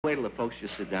Wait till the folks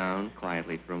just sit down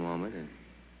quietly for a moment, and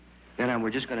then we're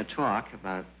just going to talk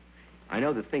about... I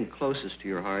know the thing closest to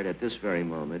your heart at this very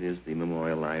moment is the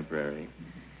Memorial Library.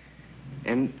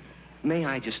 And may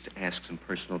I just ask some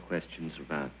personal questions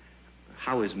about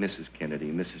how is Mrs. Kennedy,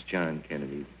 Mrs. John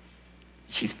Kennedy?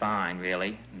 She's fine,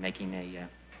 really, making a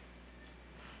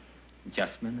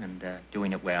adjustment and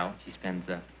doing it well. She spends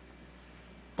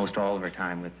most all of her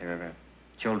time with her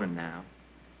children now,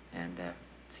 and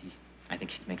I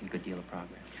think she's making a good deal of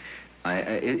progress.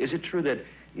 Is it true that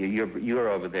you're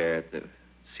over there to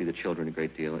see the children a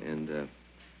great deal, and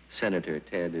Senator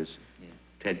Ted is... Yeah.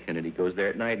 Ted Kennedy goes there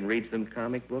at night and reads them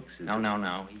comic books? No.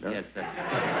 He has...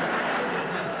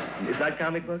 Is that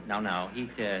comic book? No. He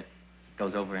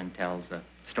goes over and tells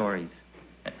stories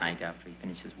at night after he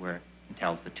finishes work. He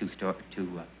tells the two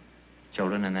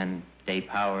children, and then Dave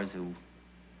Powers, who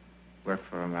worked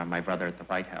for my brother at the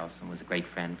White House and was a great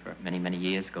friend for many, many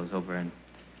years, goes over and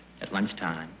at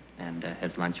lunchtime and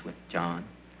has lunch with John.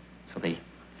 So they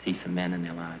see some men in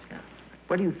their lives now.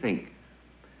 What do you think,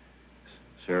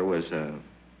 sir, was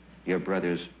your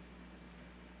brother's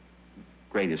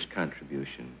greatest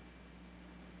contribution?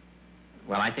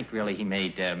 Well, I think really he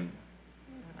made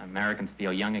Americans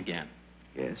feel young again.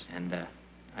 Yes. And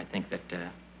I think that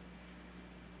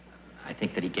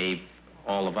he gave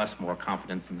all of us more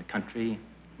confidence in the country,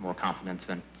 more confidence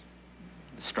in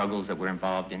the struggles that we're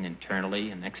involved in internally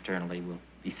and externally will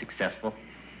be successful,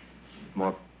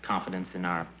 more confidence in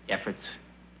our efforts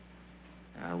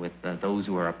with those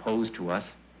who are opposed to us.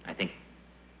 I think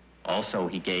also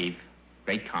he gave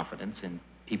great confidence in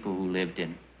people who lived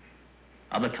in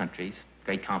other countries,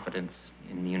 great confidence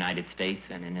in the United States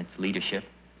and in its leadership,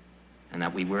 and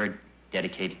that we were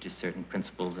dedicated to certain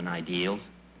principles and ideals,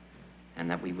 and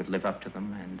that we would live up to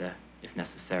them and, if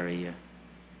necessary,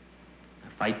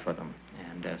 fight for them.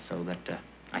 And so that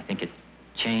I think it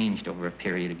changed over a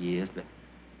period of years,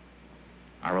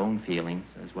 our own feelings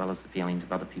as well as the feelings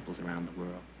of other peoples around the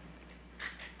world.